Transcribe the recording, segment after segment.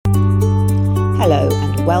Hello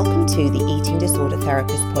and welcome to the Eating Disorder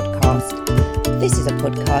Therapist podcast. This is a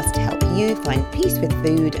podcast to help you find peace with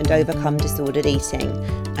food and overcome disordered eating.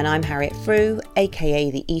 And I'm Harriet Frew, aka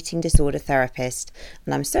the Eating Disorder Therapist,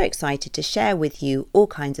 and I'm so excited to share with you all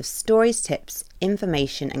kinds of stories, tips,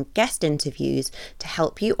 information and guest interviews to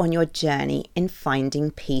help you on your journey in finding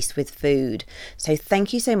peace with food. So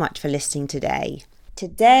thank you so much for listening today.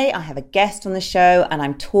 Today I have a guest on the show and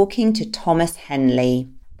I'm talking to Thomas Henley,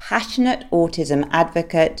 passionate autism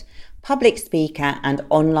advocate, public speaker and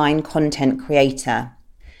online content creator.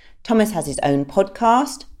 Thomas has his own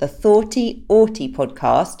podcast, the Thoughty Autie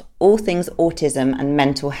podcast, all things autism and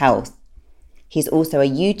mental health. He's also a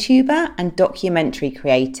YouTuber and documentary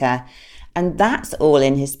creator, and that's all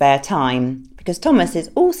in his spare time because Thomas is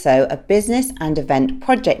also a business and event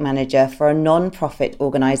project manager for a non-profit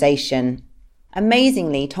organisation.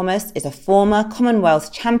 Amazingly, Thomas is a former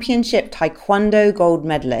Commonwealth Championship Taekwondo gold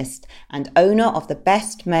medalist and owner of the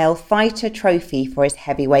Best Male Fighter trophy for his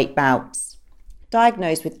heavyweight bouts.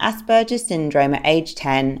 Diagnosed with Asperger's syndrome at age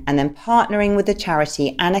 10 and then partnering with the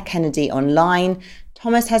charity Anna Kennedy Online,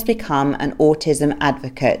 Thomas has become an autism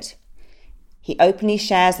advocate. He openly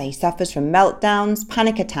shares that he suffers from meltdowns,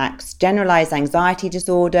 panic attacks, generalised anxiety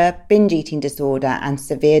disorder, binge eating disorder and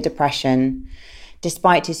severe depression.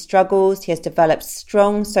 Despite his struggles, he has developed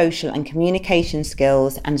strong social and communication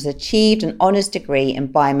skills and has achieved an honours degree in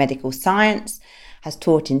biomedical science, has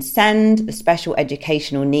taught in SEND, the Special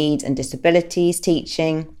Educational Needs and Disabilities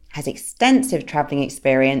teaching, has extensive travelling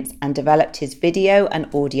experience and developed his video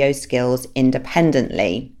and audio skills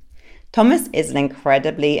independently. Thomas is an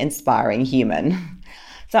incredibly inspiring human.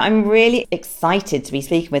 So I'm really excited to be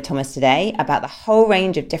speaking with Thomas today about the whole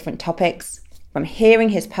range of different topics, from hearing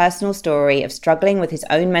his personal story of struggling with his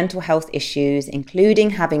own mental health issues,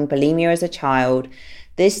 including having bulimia as a child,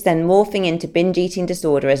 this then morphing into binge eating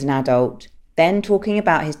disorder as an adult, then talking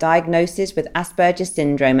about his diagnosis with Asperger's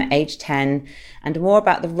syndrome at age 10, and more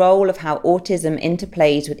about the role of how autism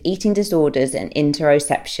interplays with eating disorders and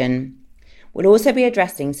interoception. We'll also be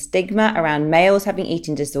addressing stigma around males having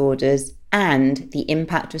eating disorders and the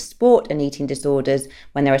impact of sport and eating disorders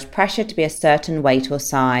when there is pressure to be a certain weight or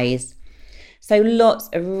size. So lots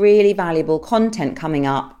of really valuable content coming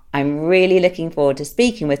up. I'm really looking forward to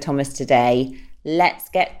speaking with Thomas today. Let's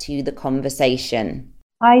get to the conversation.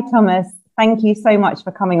 Hi, Thomas. Thank you so much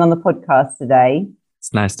for coming on the podcast today.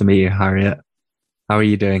 It's nice to meet you, Harriet. How are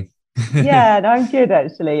you doing? Yeah, no, I'm good,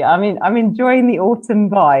 actually. I'm enjoying the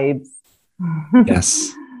autumn vibes.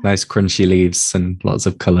 Yes, nice crunchy leaves and lots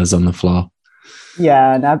of colours on the floor.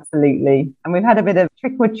 Yeah, absolutely. And we've had a bit of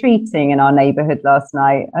trick-or-treating in our neighbourhood last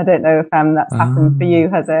night. I don't know if that's happened for you,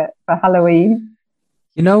 has it, for Halloween?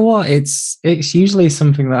 You know what? It's usually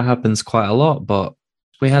something that happens quite a lot, but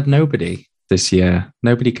we had nobody this year.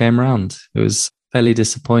 Nobody came around. It was fairly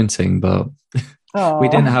disappointing, but we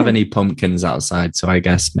didn't have any pumpkins outside, so I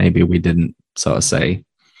guess maybe we didn't sort of say,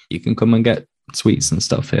 you can come and get sweets and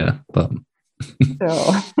stuff here, but...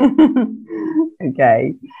 Sure.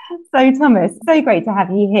 Okay. So, Thomas, so great to have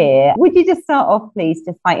you here. Would you just start off, please,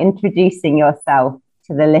 just by introducing yourself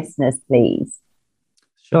to the listeners, please?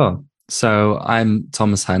 Sure. So I'm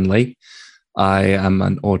Thomas Henley. I am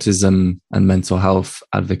an autism and mental health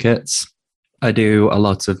advocate. I do a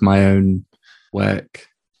lot of my own work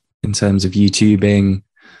in terms of YouTubing,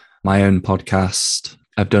 my own podcast.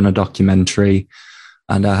 I've done a documentary,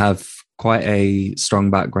 and I have quite a strong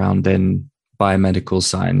background in biomedical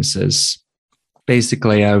sciences.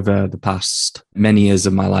 Basically, over the past many years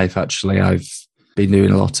of my life, actually, I've been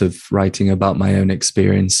doing a lot of writing about my own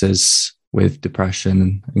experiences with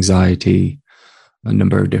depression, anxiety, a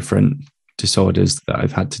number of different disorders that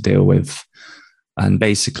I've had to deal with, and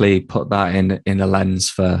basically put that in a lens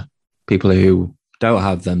for people who don't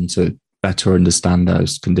have them to better understand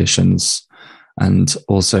those conditions, and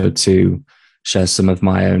also to share some of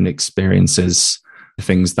my own experiences,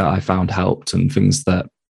 things that I found helped and things that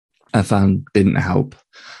I found didn't help,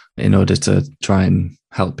 in order to try and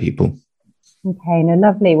help people. Okay, no,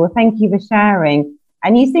 lovely. Well, thank you for sharing.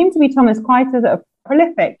 And you seem to be, Thomas, quite a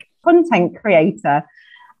prolific content creator.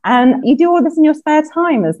 And you do all this in your spare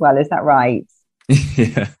time as well, is that right?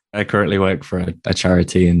 Yeah, I currently work for a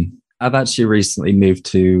charity, and I've actually recently moved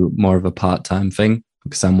to more of a part-time thing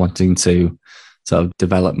because I'm wanting to sort of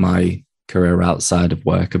develop my career outside of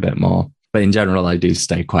work a bit more. But in general, I do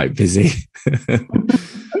stay quite busy.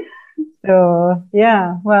 Sure.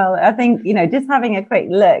 Yeah. Well, I think, just having a quick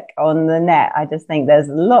look on the net, I just think there's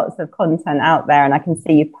lots of content out there, and I can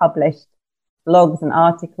see you've published blogs and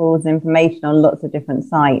articles, information on lots of different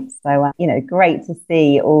sites. So, great to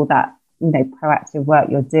see all that, proactive work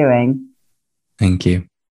you're doing. Thank you.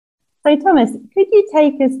 So, Thomas, could you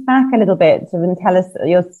take us back a little bit and tell us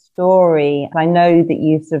your story? I know that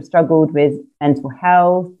you sort of struggled with mental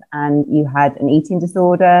health and you had an eating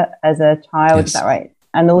disorder as a child, Yes. Is that right?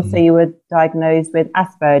 And also you were diagnosed with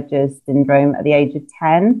Asperger's syndrome at the age of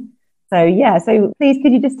 10. So please,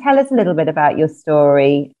 could you just tell us a little bit about your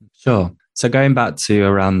story? Sure. So going back to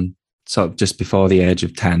around sort of just before the age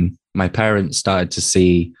of 10, my parents started to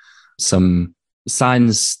see some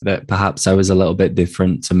signs that perhaps I was a little bit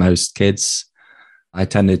different to most kids. I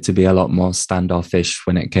tended to be a lot more standoffish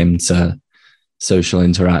when it came to social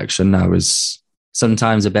interaction. I was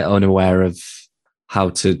sometimes a bit unaware of how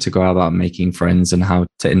to go about making friends and how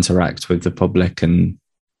to interact with the public and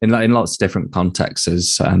in lots of different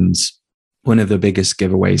contexts. And one of the biggest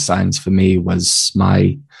giveaway signs for me was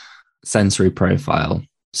my sensory profile.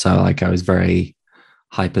 So like I was very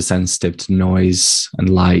hypersensitive to noise and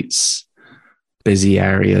lights, busy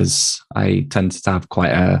areas. I tended to have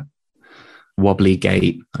quite a wobbly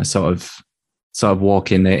gait. I sort of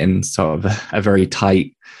walk in sort of a very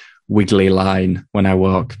tight, wiggly line when I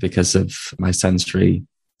walk because of my sensory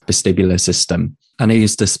vestibular system. And I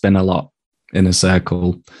used to spin a lot in a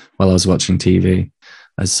circle while I was watching TV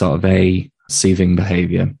as sort of a seething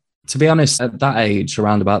behavior. To be honest, at that age,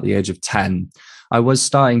 around about the age of 10, I was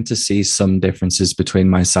starting to see some differences between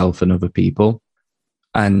myself and other people.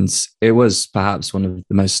 And it was perhaps one of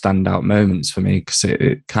the most standout moments for me because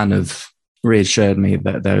it kind of reassured me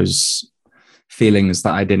that those feelings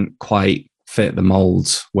that I didn't quite fit the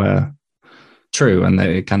mold were true, and that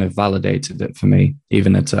it kind of validated it for me,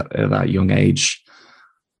 even at that young age.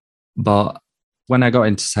 But when I got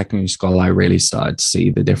into secondary school, I really started to see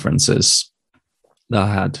the differences that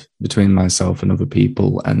I had between myself and other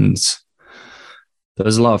people. And there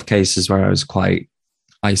was a lot of cases where I was quite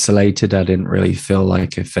isolated. I didn't really feel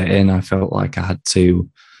like I fit in. I felt like I had to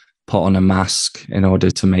put on a mask in order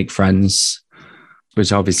to make friends,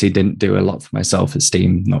 which obviously didn't do a lot for my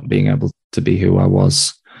self-esteem, not being able to be who I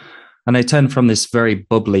was. And I turned from this very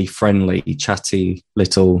bubbly, friendly, chatty,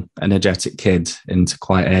 little energetic kid into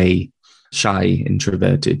quite a shy,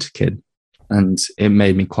 introverted kid. And it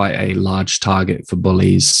made me quite a large target for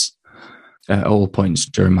bullies at all points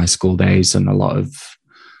during my school days, and a lot of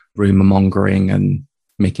rumour mongering and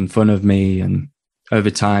making fun of me. And over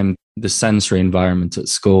time, the sensory environment at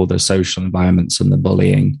school, the social environments and the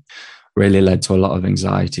bullying really led to a lot of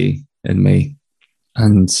anxiety in me.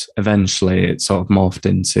 And eventually it sort of morphed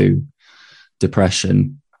into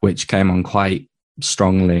depression, which came on quite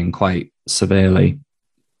strongly and quite severely.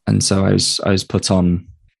 And so I was put on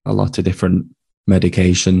a lot of different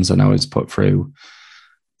medications, and I was put through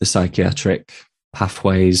the psychiatric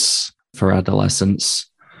pathways for adolescence,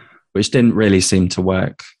 which didn't really seem to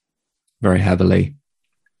work very heavily.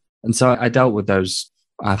 And so I dealt with those.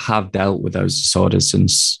 I have dealt with those disorders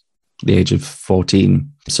since the age of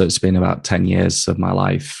 14. So it's been about 10 years of my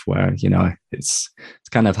life where, it's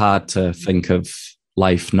kind of hard to think of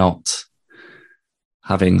life not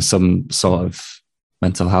having some sort of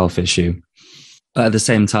mental health issue. But at the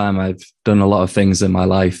same time, I've done a lot of things in my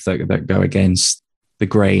life that go against the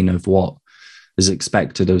grain of what is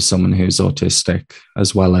expected of someone who's autistic,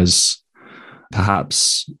 as well as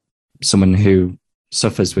perhaps someone who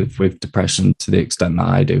suffers with depression to the extent that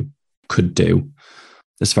I could do,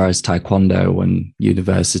 as far as taekwondo and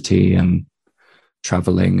university and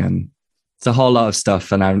traveling, and it's a whole lot of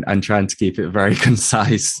stuff. And I'm trying to keep it very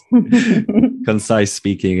concise. Concise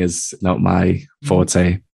speaking is not my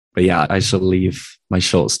forte, but yeah, I shall leave my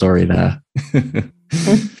short story there.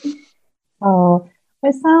 Oh,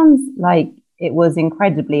 it sounds like it was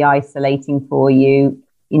incredibly isolating for you,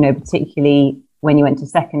 particularly when you went to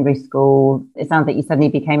secondary school. It sounds like you suddenly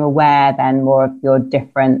became aware then more of your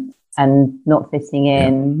difference and not fitting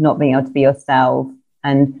in, not being able to be yourself.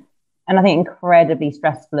 And I think incredibly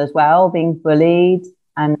stressful as well, being bullied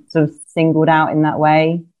and sort of singled out in that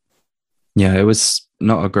way. Yeah, it was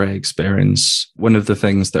not a great experience. One of the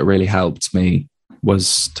things that really helped me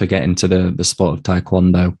was to get into the sport of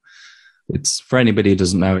taekwondo. It's, for anybody who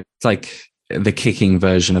doesn't know, it's like the kicking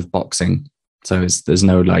version of boxing. So there's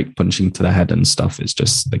no like punching to the head and stuff. It's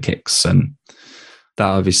just the kicks. And that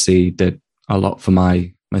obviously did a lot for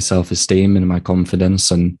my self-esteem and my confidence,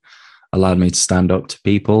 and allowed me to stand up to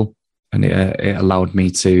people. And it allowed me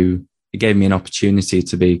it gave me an opportunity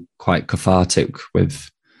to be quite cathartic with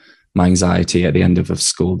my anxiety at the end of a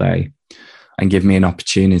school day, and give me an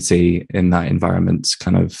opportunity in that environment to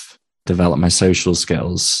kind of develop my social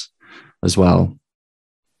skills as well.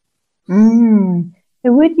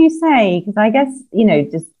 So would you say, because I guess,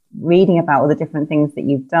 just reading about all the different things that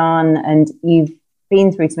you've done, and you've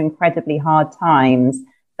been through some incredibly hard times,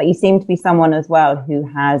 but you seem to be someone as well who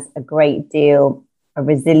has a great deal of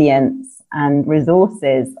resilience and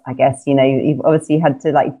resources. I guess, you know, you've obviously had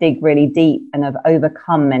to like dig really deep and have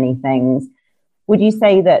overcome many things. Would you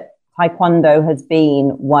say that Taekwondo has been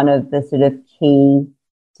one of the sort of key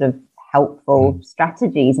sort of helpful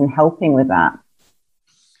strategies in helping with that?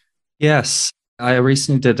 Yes. I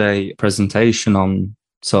recently did a presentation on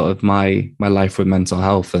sort of my life with mental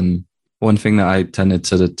health. And one thing that I tended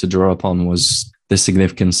to draw upon was the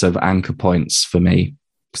significance of anchor points for me.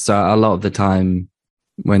 So a lot of the time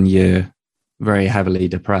when you're very heavily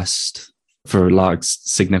depressed for a large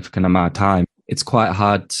significant amount of time, it's quite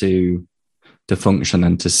hard to function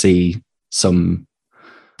and to see some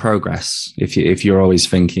progress if you're always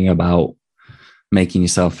thinking about making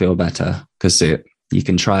yourself feel better, because you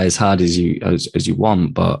can try as hard as you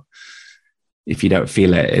want, but if you don't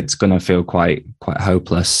feel it, it's going to feel quite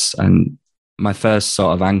hopeless. And my first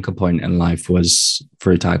sort of anchor point in life was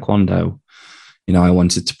through Taekwondo. You know, I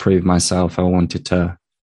wanted to prove myself. I wanted to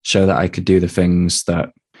show that I could do the things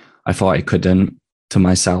that I thought I couldn't to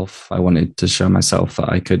myself. I wanted to show myself that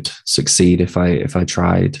I could succeed if I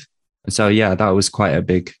tried. So yeah, that was quite a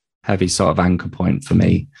big, heavy sort of anchor point for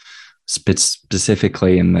me,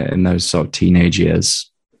 specifically in those sort of teenage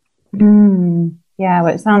years. Yeah,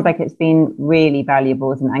 well, it sounds like it's been really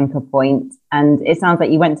valuable as an anchor point, and it sounds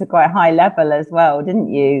like you went to quite a high level as well,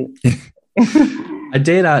 didn't you? I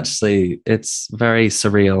did actually. It's very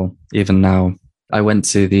surreal even now. I went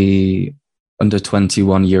to the under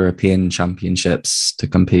 21 European Championships to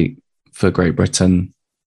compete for Great Britain.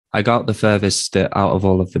 I got the furthest out of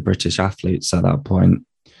all of the British athletes at that point,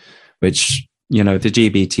 which, you know, the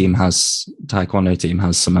GB team Taekwondo team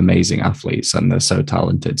has some amazing athletes and they're so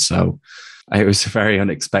talented. So it was very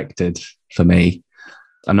unexpected for me.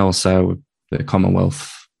 And also the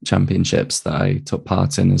Commonwealth Championships that I took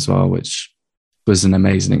part in as well, which was an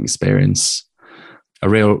amazing experience. A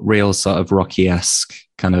real sort of Rocky-esque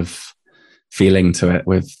kind of feeling to it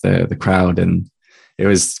with the crowd. And it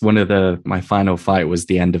was my final fight was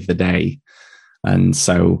the end of the day. And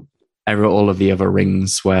so all of the other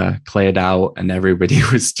rings were cleared out and everybody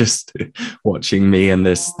was just watching me and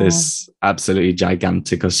this absolutely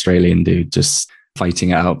gigantic Australian dude just fighting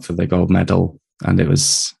it out for the gold medal. And it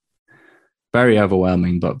was very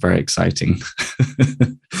overwhelming, but very exciting.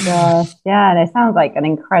 Yeah, and it sounds like an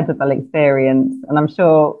incredible experience. And I'm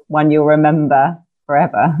sure one you'll remember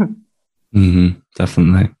forever.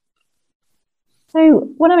 Definitely. So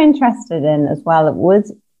what I'm interested in as well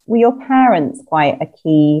were your parents quite a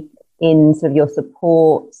key in sort of your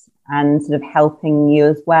support and sort of helping you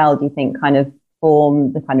as well? Do you think kind of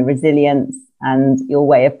form the kind of resilience and your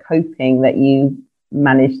way of coping that you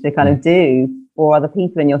managed to kind of do, or other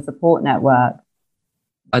people in your support network?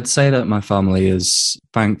 I'd say that my family is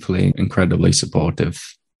thankfully incredibly supportive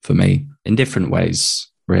for me in different ways,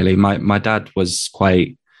 really. My dad was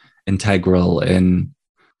quite integral in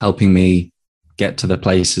helping me get to the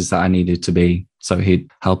places that I needed to be. So he'd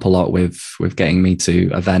help a lot with getting me to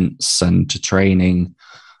events and to training.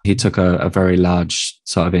 He took a very large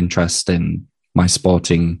sort of interest in the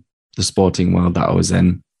sporting world that I was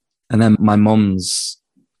in. And then my mum's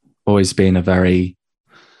always been a very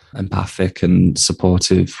empathic and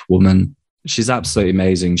supportive woman. She's absolutely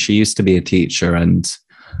amazing. She used to be a teacher, and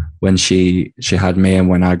when she had me and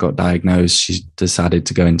when I got diagnosed, she decided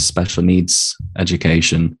to go into special needs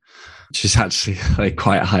education. She's actually like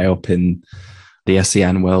quite high up in the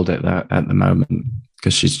SEN world at the moment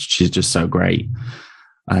because she's just so great.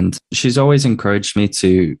 And she's always encouraged me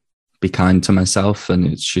to be kind to myself,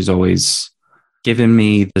 and she's always given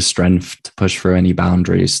me the strength to push through any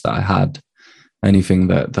boundaries that I had, anything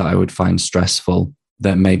that I would find stressful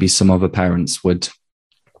that maybe some other parents would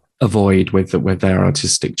avoid with their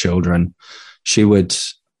autistic children. She would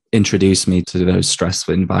introduce me to those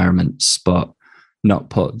stressful environments, but not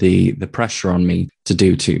put the pressure on me to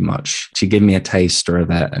do too much. She'd give me a taster of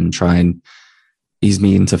it and try and ease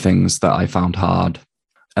me into things that I found hard.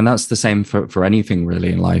 And that's the same for anything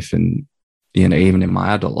really in life. And, you know, even in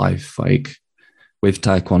my adult life, like with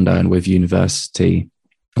Taekwondo and with university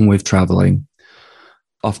and with traveling,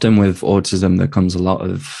 often with autism, there comes a lot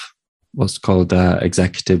of what's called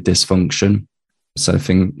executive dysfunction. So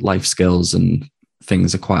life skills and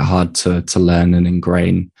things are quite hard to learn and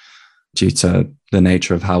ingrain due to the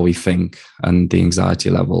nature of how we think and the anxiety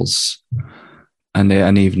levels. And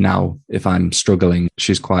even now, if I'm struggling,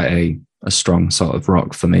 she's quite a strong sort of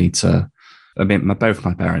rock for me both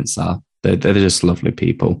my parents are. They're just lovely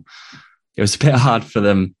people. It was a bit hard for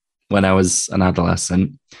them when I was an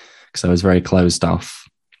adolescent because I was very closed off.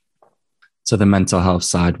 So the mental health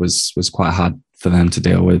side was quite hard for them to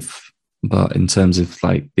deal with. But in terms of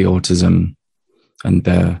like the autism and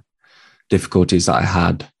the difficulties that I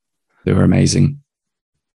had, they were amazing.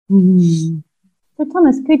 Mm. So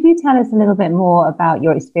Thomas, could you tell us a little bit more about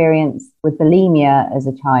your experience with bulimia as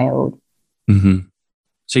a child? Mm-hmm.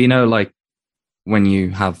 So, like when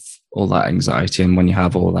you have all that anxiety and when you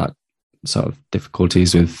have all that sort of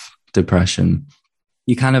difficulties with depression,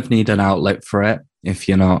 you kind of need an outlet for it if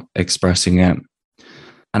you're not expressing it.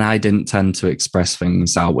 And I didn't tend to express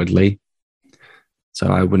things outwardly. So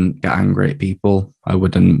I wouldn't get angry at people. I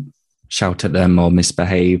wouldn't shout at them or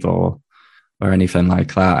misbehave or anything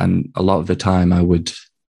like that. And a lot of the time I would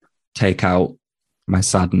take out my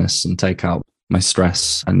sadness and take out my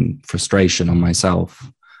stress and frustration on myself.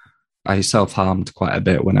 I self-harmed quite a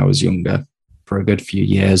bit when I was younger for a good few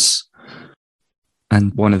years.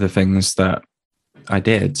 And one of the things that I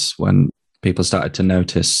did when people started to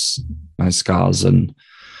notice my scars and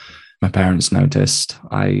my parents noticed,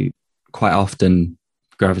 I quite often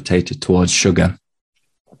gravitated towards sugar.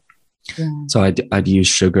 Yeah. So I'd use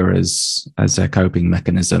sugar as a coping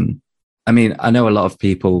mechanism. I mean, I know a lot of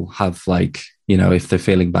people have like, if they're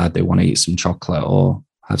feeling bad, they want to eat some chocolate or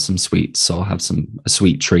have some sweets or have a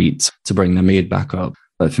sweet treat to bring their mood back up.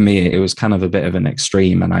 But for me, it was kind of a bit of an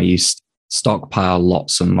extreme, and I used to stockpile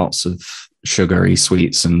lots and lots of sugary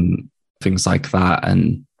sweets and things like that,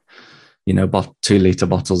 and 2-liter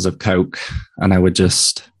bottles of Coke, and I would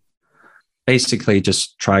basically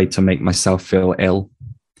just try to make myself feel ill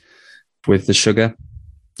with the sugar,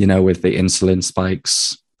 with the insulin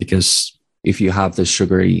spikes, because if you have the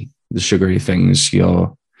sugary things,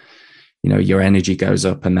 your energy goes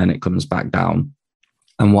up and then it comes back down.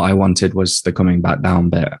 And what I wanted was the coming back down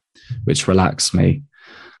bit, which relaxed me.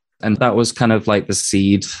 And that was kind of like the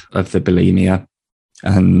seed of the bulimia.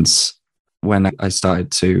 And when I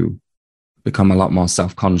started to become a lot more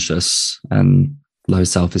self-conscious and low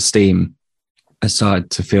self-esteem, I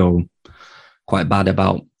started to feel quite bad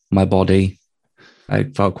about my body. I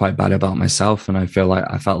felt quite bad about myself, and I felt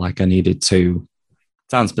like I needed to,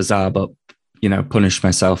 sounds bizarre, but punish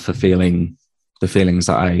myself for feeling the feelings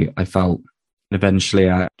that I felt. Eventually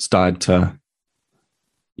I started to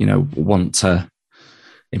want to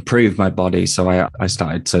improve my body, so I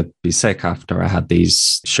started to be sick after I had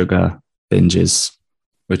these sugar binges,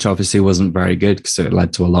 which obviously wasn't very good because it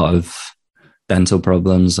led to a lot of dental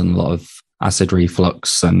problems and a lot of acid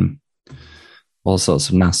reflux and all sorts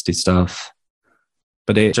of nasty stuff.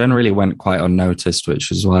 But it generally went quite unnoticed, which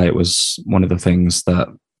is why it was one of the things that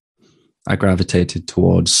I gravitated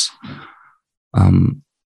towards.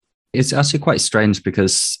 It's actually quite strange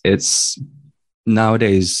because it's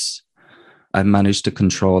nowadays I've managed to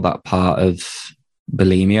control that part of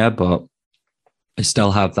bulimia, but I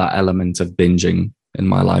still have that element of binging in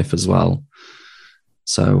my life as well.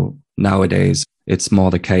 So nowadays it's more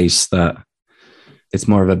the case that it's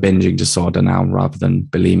more of a binging disorder now rather than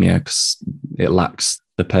bulimia because it lacks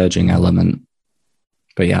the purging element.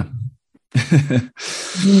 But yeah. So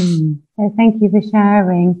thank you for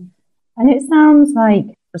sharing. And it sounds like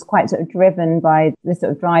it was quite sort of driven by this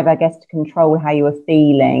sort of drive, I guess, to control how you were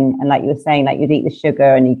feeling. And like you were saying, like you'd eat the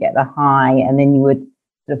sugar and you get the high and then you would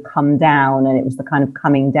sort of come down, and it was the kind of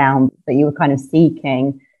coming down that you were kind of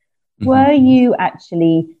seeking. Mm-hmm. Were you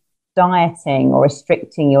actually dieting or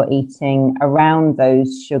restricting your eating around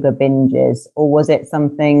those sugar binges, or was it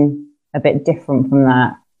something a bit different from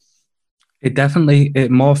that? It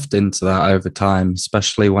morphed into that over time,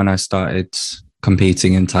 especially when I started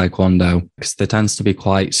competing in Taekwondo, because there tends to be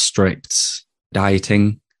quite strict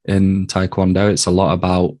dieting in Taekwondo. It's a lot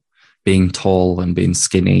about being tall and being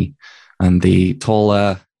skinny, and the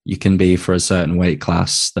taller you can be for a certain weight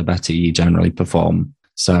class, the better you generally perform.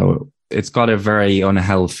 So it's got a very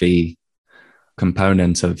unhealthy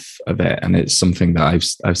component of it, and it's something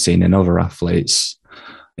that I've seen in other athletes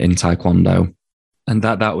in Taekwondo, and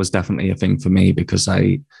that was definitely a thing for me because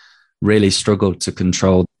I really struggled to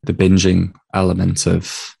control the binging element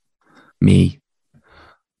of me,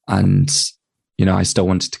 and I still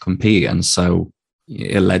wanted to compete, and so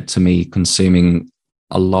it led to me consuming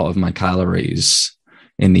a lot of my calories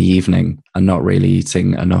in the evening and not really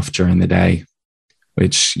eating enough during the day,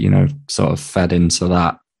 which sort of fed into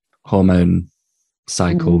that hormone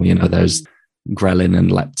cycle. There's ghrelin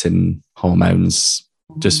and leptin hormones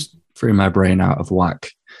just threw my brain out of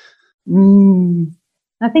whack.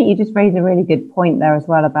 I think you just raised a really good point there as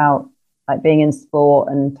well about like being in sport,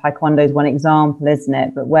 and Taekwondo is one example, isn't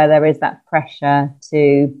it? But where there is that pressure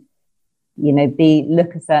to,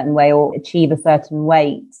 look a certain way or achieve a certain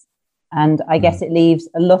weight. And I guess it leaves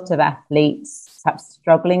a lot of athletes perhaps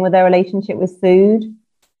struggling with their relationship with food.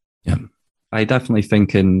 Yeah, I definitely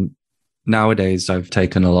think in nowadays I've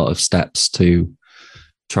taken a lot of steps to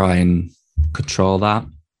try and control that.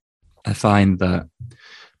 I find that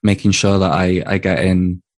making sure that I get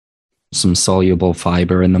in some soluble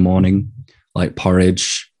fiber in the morning, like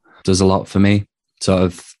porridge, does a lot for me. Sort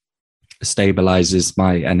of stabilizes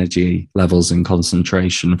my energy levels and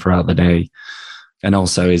concentration throughout the day, and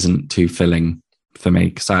also isn't too filling for me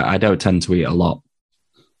because I don't tend to eat a lot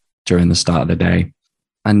during the start of the day.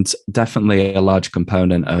 And definitely a large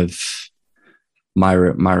component of my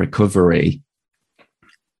recovery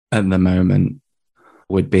at the moment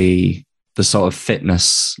would be the sort of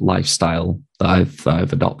fitness lifestyle that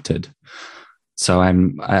I've adopted. So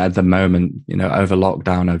I'm at the moment, over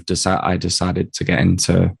lockdown, I decided to get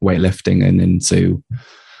into weightlifting and into,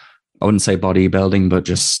 I wouldn't say bodybuilding, but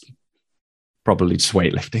probably just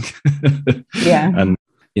weightlifting. Yeah. And,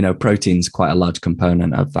 protein's quite a large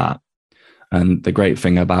component of that. And the great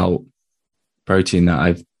thing about protein that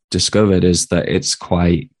I've discovered is that it's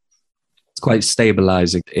quite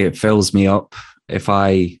stabilizing. It fills me up. If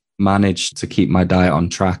I manage to keep my diet on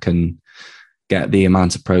track and get the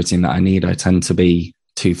amount of protein that I need, I tend to be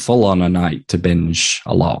too full on a night to binge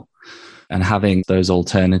a lot. And having those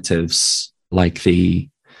alternatives like the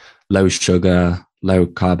low sugar, low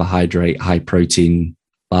carbohydrate, high protein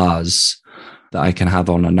bars that I can have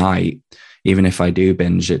on a night, even if I do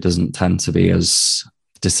binge, it doesn't tend to be as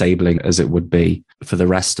disabling as it would be for the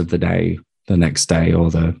rest of the day, the next day, or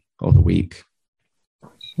the week.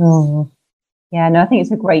 Oh, yeah, no, I think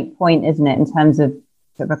it's a great point, isn't it, in terms of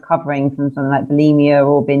sort of recovering from something like bulimia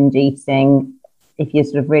or binge eating. If you're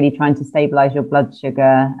sort of really trying to stabilize your blood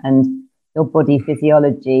sugar and your body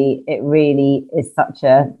physiology, it really is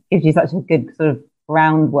gives you such a good sort of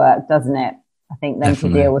groundwork, doesn't it? I think then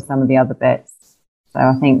Definitely. to deal with some of the other bits. So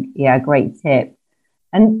I think, yeah, great tip.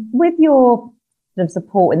 And with your sort of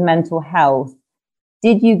support with mental health,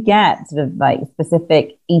 did you get sort of like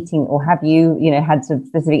specific eating, or have you, had some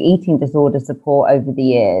specific eating disorder support over the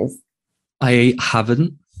years? I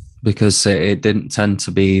haven't, because it didn't tend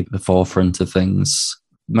to be the forefront of things.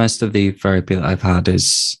 Most of the therapy that I've had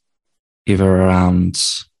is either around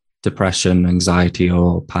depression, anxiety,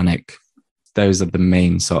 or panic. Those are the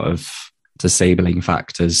main sort of disabling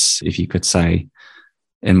factors, if you could say,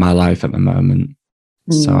 in my life at the moment.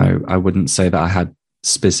 So I wouldn't say that I had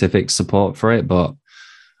specific support for it, but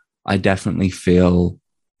I definitely feel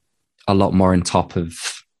a lot more on top of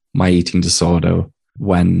my eating disorder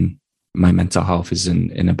when my mental health is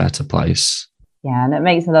in a better place. Yeah, and it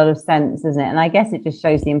makes a lot of sense, doesn't it? And I guess it just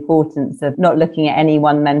shows the importance of not looking at any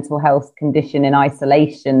one mental health condition in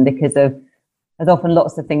isolation, because there's often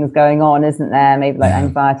lots of things going on, isn't there? Maybe like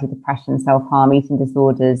anxiety, depression, self-harm, eating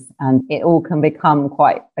disorders, and it all can become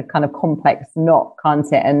quite a kind of complex knot, can't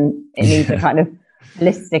it? And it needs a kind of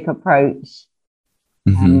holistic approach.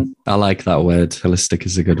 I like that word. Holistic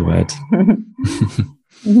is a good word.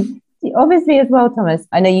 Obviously, as well, Thomas,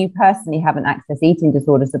 I know you personally haven't accessed eating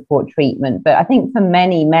disorder support treatment, but I think for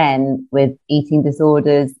many men with eating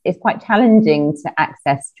disorders, it's quite challenging to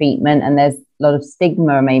access treatment, and there's a lot of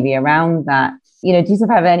stigma maybe around that. Do you sort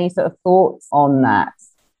of have any sort of thoughts on that?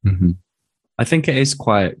 I think it is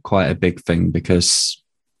quite a big thing, because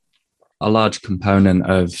a large component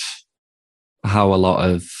of how a lot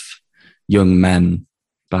of young men,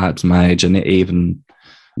 perhaps my age, and even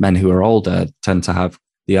men who are older, tend to have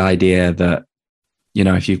the idea that,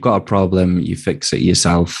 if you've got a problem, you fix it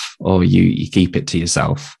yourself, or you keep it to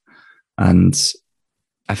yourself. And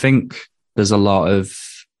I think there's a lot of,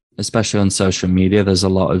 especially on social media, there's a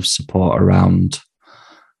lot of support around,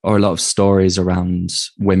 or a lot of stories around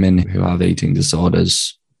women who have eating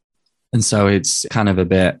disorders. And so it's kind of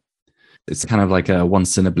like a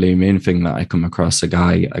once in a blue moon thing that I come across a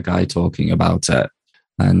guy talking about it.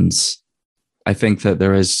 And I think that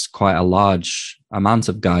there is quite a large amount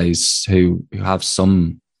of guys who have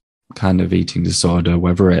some kind of eating disorder,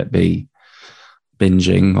 whether it be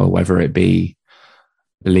binging or whether it be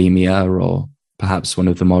bulimia, or perhaps one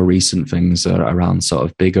of the more recent things are around sort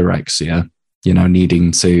of bigorexia,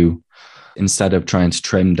 needing to, instead of trying to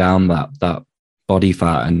trim down that body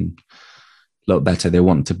fat and look better, they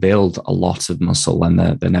want to build a lot of muscle, and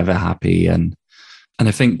they're never happy. And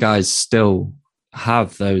I think guys still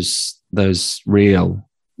have those real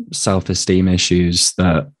self-esteem issues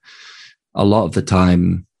that a lot of the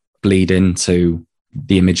time bleed into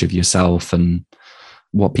the image of yourself and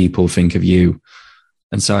what people think of you.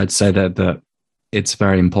 And so I'd say that it's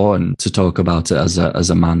very important to talk about it as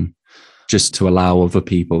a man, just to allow other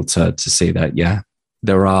people to see that, yeah,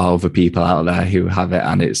 there are other people out there who have it,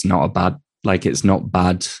 and it's not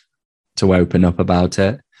bad to open up about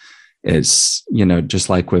it. It's, just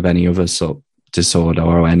like with any other sort of disorder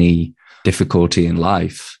or any difficulty in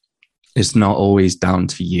life, it's not always down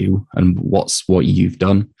to you and what you've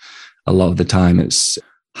done. A lot of the time it's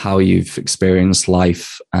how you've experienced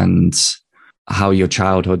life and how your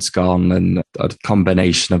childhood's gone, and a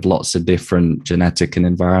combination of lots of different genetic and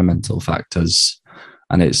environmental factors.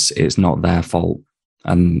 And it's not their fault,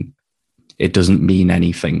 and it doesn't mean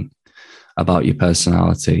anything about your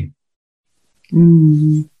personality. Yeah,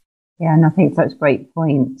 and I think such great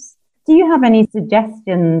points. Do you have any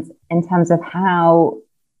suggestions in terms of how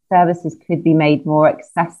services could be made more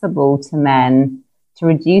accessible to men to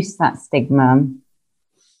reduce that stigma?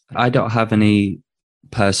 I don't have any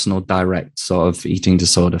personal direct sort of eating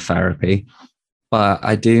disorder therapy, but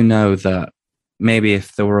I do know that maybe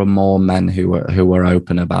if there were more men who were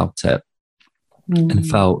open about it and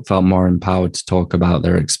felt more empowered to talk about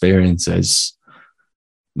their experiences,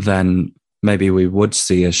 then maybe we would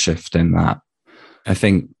see a shift in that. I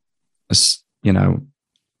think, you know,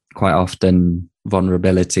 quite often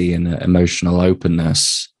vulnerability and emotional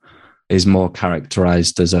openness is more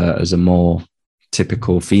characterized as a more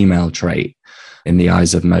typical female trait in the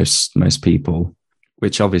eyes of most people,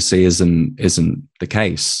 which obviously isn't the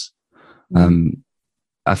case.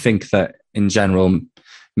 I think that in general,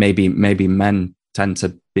 maybe men tend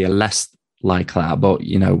to be less like that, but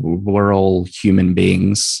you know, we're all human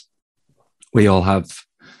beings. We all have,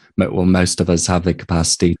 well, most of us have the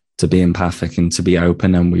capacity to be empathic and to be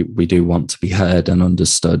open, and we do want to be heard and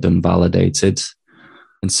understood and validated.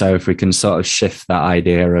 And so if we can sort of shift that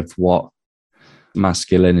idea of what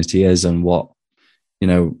masculinity is and what, you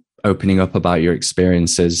know, opening up about your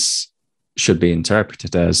experiences should be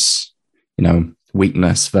interpreted as, you know,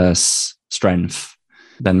 weakness versus strength,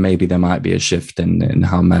 then maybe there might be a shift in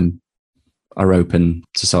how men are open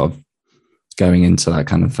to sort of going into that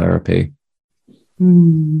kind of therapy.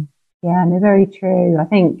 Yeah, no, very true. I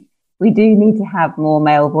think we do need to have more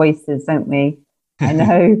male voices, don't we? I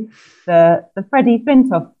know the Freddie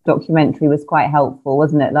Flintoff documentary was quite helpful,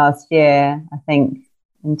 wasn't it, last year? I think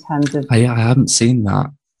in terms of... I haven't seen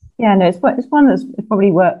that. Yeah, no, it's one that's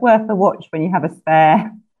probably worth a watch when you have a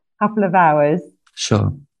spare couple of hours.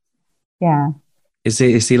 Sure. Yeah. Is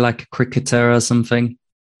he like a cricketer or something?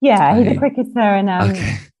 Yeah, he's a cricketer, and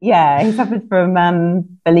okay. Yeah, he suffered from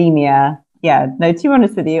bulimia. Yeah, no, to be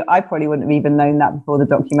honest with you, I probably wouldn't have even known that before the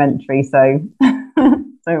documentary, so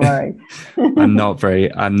don't worry. I'm not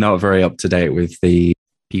very up to date with the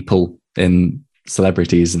people in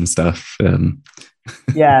celebrities and stuff.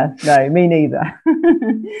 Yeah, no, me neither.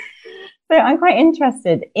 So I'm quite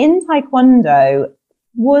interested in Taekwondo.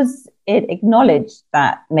 Was it acknowledged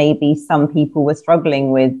that maybe some people were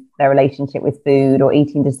struggling with their relationship with food or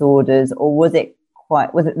eating disorders, or was it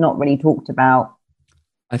not really talked about?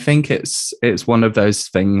 I think it's one of those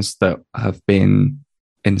things that have been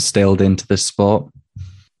instilled into the sport.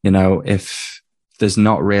 You know, if there's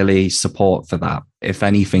not really support for that, if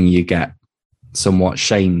anything, you get somewhat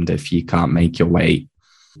shamed if you can't make your weight,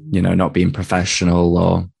 you know, not being professional.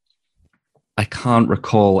 Or I can't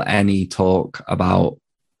recall any talk about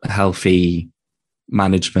healthy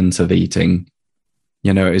management of eating.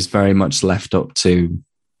 You know, it's very much left up to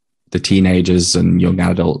the teenagers and young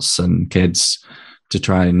adults and kids to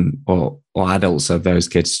try and, or adults of those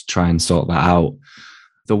kids to try and sort that out.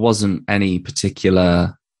 There wasn't any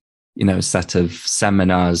particular, you know, set of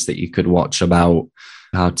seminars that you could watch about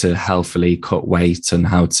how to healthily cut weight and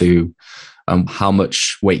how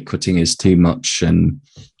much weight cutting is too much. And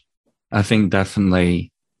I think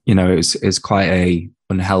definitely, you know, it's quite a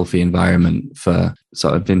unhealthy environment for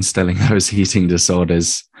sort of instilling those eating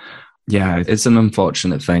disorders. Yeah, it's an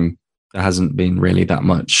unfortunate thing. There hasn't been really that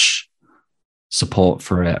much support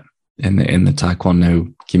for it in the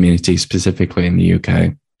Taekwondo community, specifically in the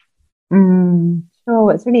UK.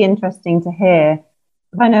 Sure, it's really interesting to hear.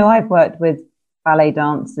 I know I've worked with ballet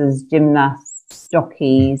dancers, gymnasts,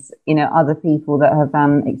 jockeys, you know, other people that have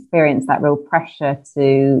experienced that real pressure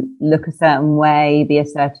to look a certain way, be a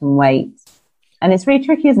certain weight. And it's really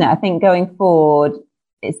tricky, isn't it? I think going forward,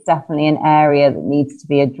 it's definitely an area that needs to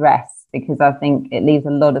be addressed, because I think it leaves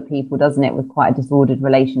a lot of people, doesn't it, with quite a disordered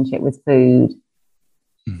relationship with food.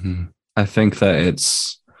 Mm-hmm. I think that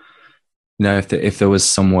it's, you know, if there was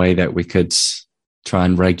some way that we could try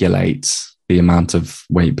and regulate the amount of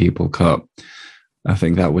weight people cut, I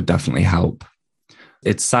think that would definitely help.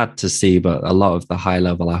 It's sad to see, but a lot of the high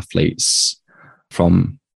level athletes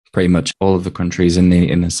from pretty much all of the countries in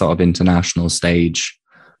the sort of international stage,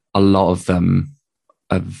 a lot of them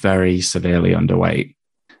are very severely underweight,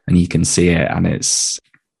 and you can see it. And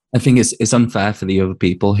I think it's unfair for the other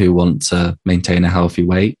people who want to maintain a healthy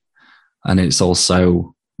weight. And it's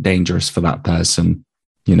also dangerous for that person.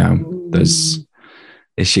 You know,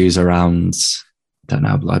 issues around, I don't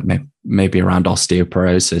know, like maybe around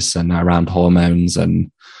osteoporosis and around hormones,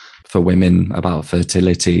 and for women about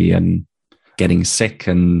fertility and getting sick.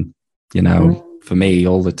 And, for me,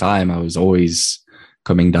 all the time, I was always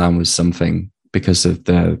coming down with something because of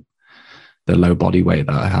the low body weight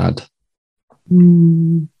that I had.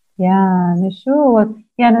 Yeah, no, sure.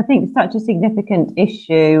 Yeah, and I think it's such a significant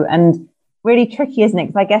issue and really tricky, isn't it?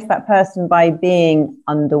 Because I guess that person, by being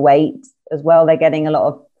underweight as well, they're getting a lot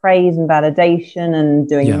of praise and validation and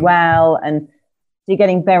doing well. And so you're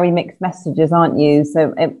getting very mixed messages, aren't you?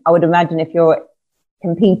 So I would imagine if you're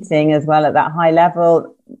competing as well at that high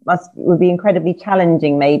level, would be incredibly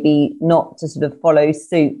challenging, maybe not to sort of follow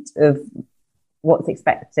suit of what's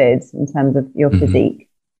expected in terms of your physique.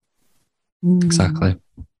 Exactly.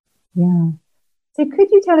 Yeah. So could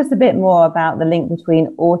you tell us a bit more about the link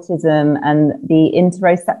between autism and the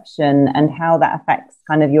interoception and how that affects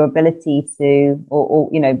kind of your ability to, or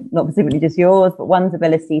not specifically just yours, but one's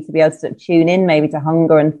ability to be able to sort of tune in maybe to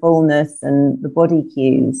hunger and fullness and the body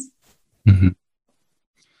cues?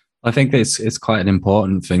 I think it's quite an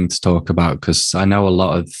important thing to talk about, because I know a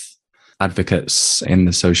lot of advocates in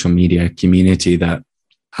the social media community that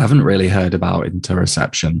haven't really heard about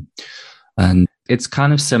interoception. And it's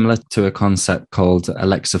kind of similar to a concept called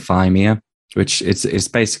alexithymia, which is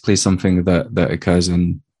basically something that occurs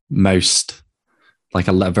in most, like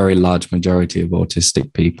a very large majority of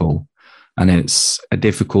autistic people. And it's a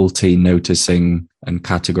difficulty noticing and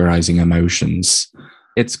categorizing emotions.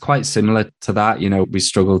 It's quite similar to that. We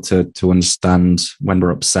struggle to understand when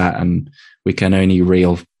we're upset, and we can only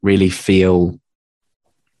really feel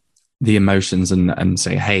the emotions and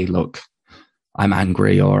say, hey, look, I'm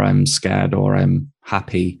angry, or I'm scared, or I'm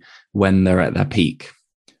happy, when they're at their peak,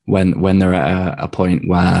 when they're at a point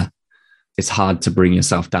where it's hard to bring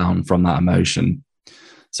yourself down from that emotion.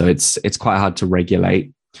 So it's quite hard to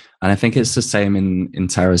regulate. And I think it's the same in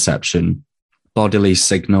interoception. Bodily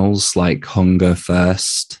signals like hunger,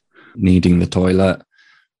 thirst, needing the toilet,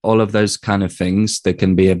 all of those kind of things, they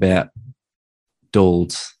can be a bit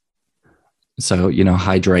dulled. So,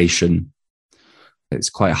 hydration, it's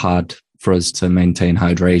quite hard for us to maintain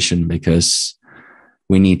hydration because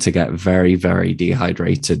we need to get very, very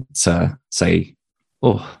dehydrated to say,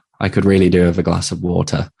 oh, I could really do with a glass of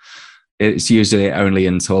water. It's usually only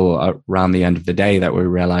until around the end of the day that we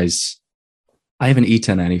realize I haven't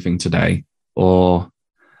eaten anything today, or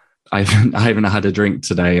I haven't had a drink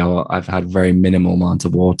today, or I've had very minimal amount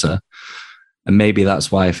of water. And maybe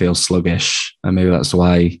that's why I feel sluggish. And maybe that's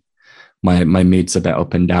why my mood's a bit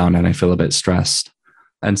up and down and I feel a bit stressed.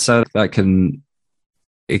 And so it can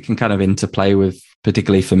kind of interplay with,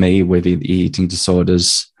 particularly for me, with eating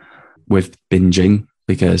disorders, with binging,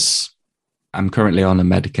 because I'm currently on a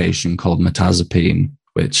medication called mirtazapine,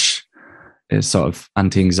 which is sort of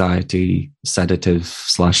anti-anxiety, sedative /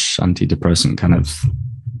 antidepressant kind of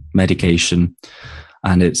medication.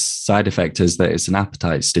 And its side effect is that it's an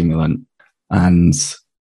appetite stimulant. And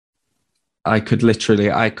I could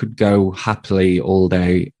go happily all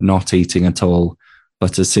day not eating at all.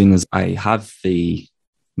 But as soon as I have the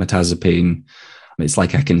mirtazapine, it's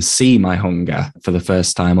like I can see my hunger for the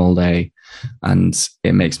first time all day, and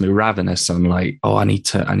it makes me ravenous. I'm like, oh, I need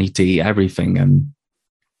to eat everything. And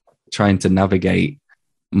trying to navigate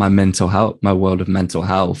my mental health, my world of mental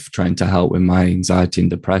health, trying to help with my anxiety and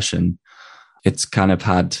depression, it's kind of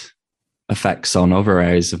had effects on other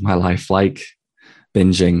areas of my life, like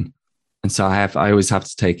binging. And so I always have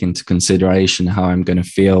to take into consideration how I'm going to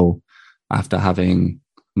feel after having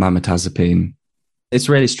my mirtazapine. It's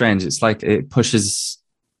really strange. It's like it pushes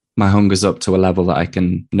my hungers up to a level that I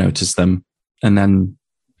can notice them. And then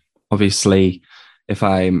obviously, if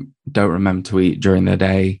I don't remember to eat during the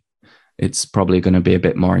day, it's probably going to be a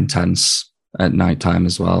bit more intense at nighttime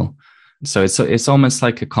as well. So it's almost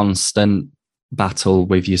like a constant battle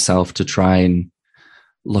with yourself to try and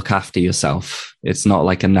look after yourself. It's not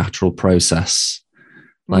like a natural process.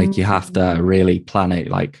 Like you have to really plan it.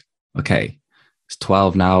 Like, okay, it's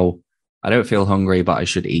 12 now. I don't feel hungry, but I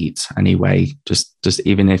should eat anyway, just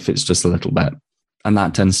even if it's just a little bit. And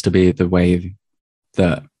that tends to be the way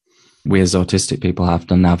that we as autistic people have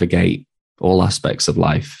to navigate all aspects of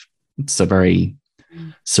life. It's a very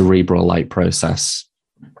cerebral-like process.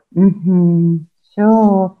 Mm-hmm.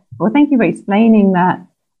 Sure. Well, thank you for explaining that.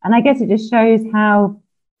 And I guess it just shows how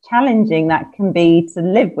challenging that can be to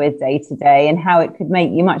live with day to day, and how it could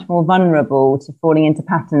make you much more vulnerable to falling into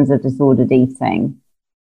patterns of disordered eating.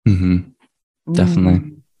 Mm-hmm.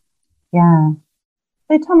 Definitely. Yeah.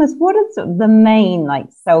 So Thomas, what are sort of the main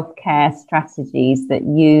self-care strategies that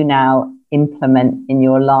you now implement in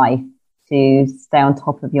your life to stay on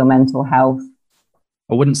top of your mental health?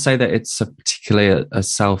 I wouldn't say that it's a particularly a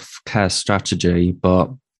self-care strategy, but,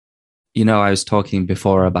 I was talking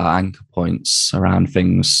before about anchor points around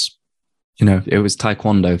things. It was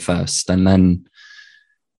Taekwondo first, and then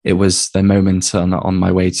it was the moment on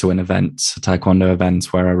my way to a Taekwondo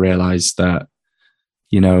event, where I realized that,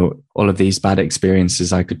 all of these bad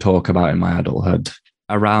experiences I could talk about in my adulthood.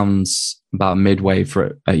 Around about midway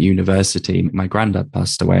at university, my granddad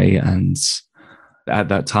passed away. And at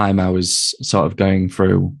that time, I was sort of going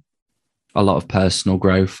through a lot of personal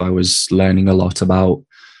growth. I was learning a lot about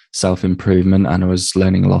self-improvement, and I was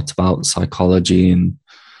learning a lot about psychology and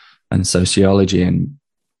sociology. And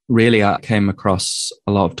really, I came across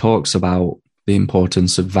a lot of talks about the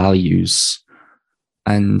importance of values.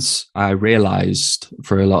 And I realized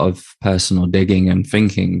through a lot of personal digging and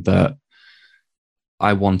thinking that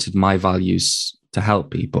I wanted my values to help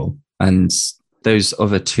people. And those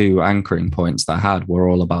other two anchoring points that I had were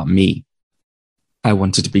all about me. I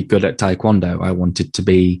wanted to be good at Taekwondo. I wanted to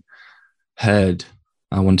be heard.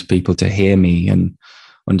 I wanted people to hear me and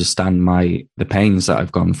understand the pains that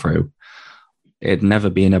I've gone through. It'd never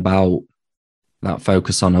been about that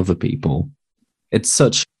focus on other people. It's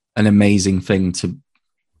such an amazing thing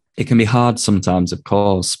it can be hard sometimes, of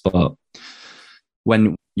course, but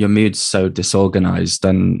when your mood's so disorganized,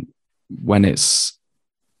 and when it's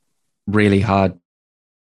really hard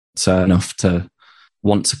enough to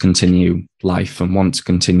want to continue life and want to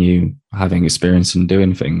continue having experience and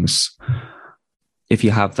doing things, if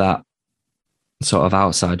you have that sort of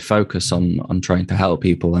outside focus on trying to help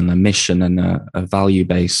people and a mission and a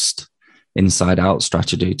value-based inside-out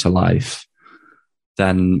strategy to life,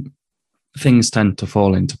 then things tend to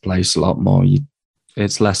fall into place a lot more.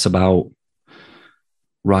 It's less about,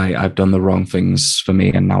 right, I've done the wrong things for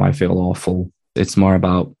me and now I feel awful. It's more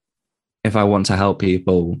about, if I want to help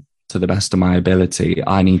people to the best of my ability,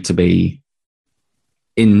 I need to be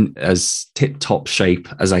in as tip-top shape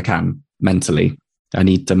as I can mentally. I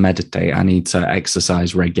need to meditate. I need to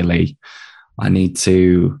exercise regularly. I need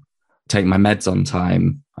to take my meds on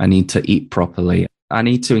time. I need to eat properly. I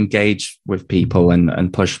need to engage with people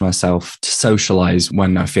and push myself to socialize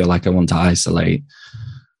when I feel like I want to isolate.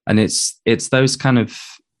 And it's those kind of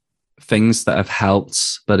things that have helped,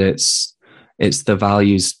 but it's the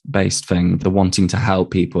values-based thing, the wanting to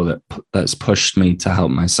help people that's pushed me to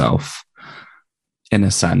help myself, in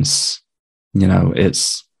a sense.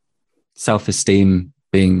 It's self-esteem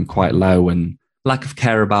being quite low and lack of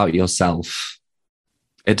care about yourself.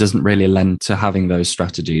 It doesn't really lend to having those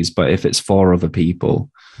strategies, but if it's for other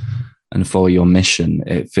people and for your mission,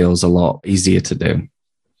 it feels a lot easier to do,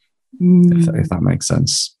 if that makes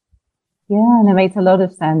sense. Yeah, and it makes a lot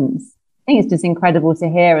of sense. I think it's just incredible to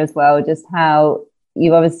hear as well, just how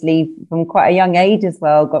you obviously from quite a young age as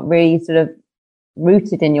well got really sort of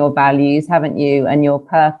rooted in your values, haven't you, and your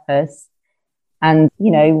purpose, and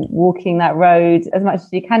walking that road as much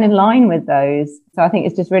as you can in line with those. So I think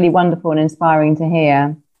it's just really wonderful and inspiring to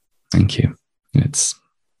hear. Thank you. It's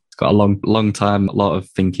got a long time, a lot of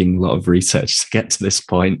thinking, a lot of research to get to this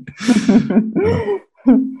point.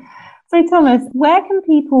 So Thomas, where can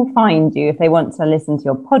people find you if they want to listen to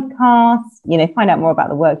your podcast, find out more about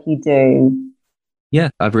the work you do? Yeah,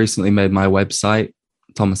 I've recently made my website,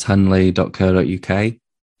 thomashenley.co.uk.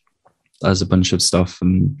 There's a bunch of stuff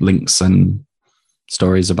and links and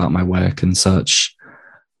stories about my work and such.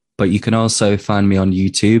 But you can also find me on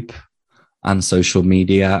YouTube and social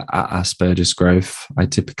media at Asperger's Growth. I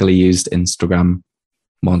typically used Instagram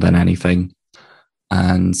more than anything.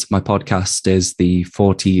 And my podcast is the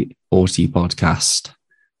 40 podcast,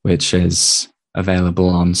 which is available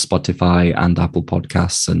on Spotify and Apple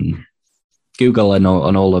Podcasts and Google and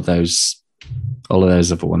all of those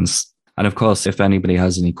other ones. And of course, if anybody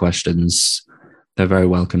has any questions, they're very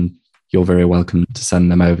welcome. You're very welcome to send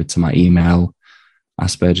them over to my email,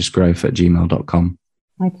 aspergersgrowth@gmail.com.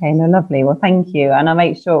 Okay, no, lovely. Well, thank you. And I'll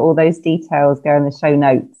make sure all those details go in the show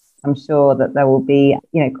notes. I'm sure that there will be,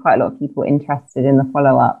 quite a lot of people interested in the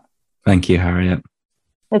follow-up. Thank you, Harriet.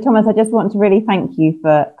 So, Thomas, I just want to really thank you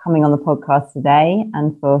for coming on the podcast today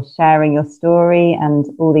and for sharing your story and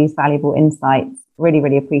all these valuable insights. Really,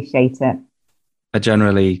 really appreciate it.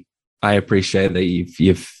 I appreciate that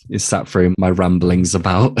you've sat through my ramblings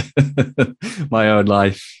about my own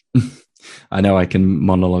life. I know I can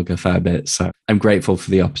monologue a fair bit, so I'm grateful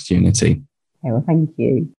for the opportunity. Okay, well, thank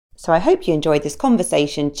you. So I hope you enjoyed this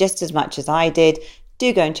conversation just as much as I did.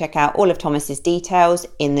 Do go and check out all of Thomas's details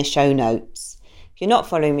in the show notes. If you're not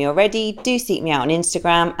following me already, do seek me out on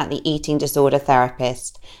Instagram at the Eating Disorder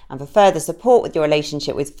Therapist. And for further support with your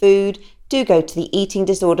relationship with food, do go to the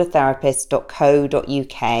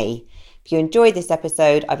eatingdisordertherapist.co.uk. If you enjoyed this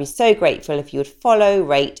episode, I'd be so grateful if you would follow,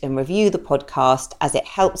 rate and review the podcast, as it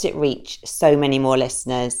helps it reach so many more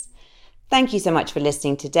listeners. Thank you so much for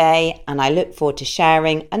listening today, and I look forward to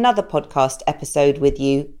sharing another podcast episode with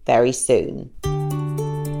you very soon.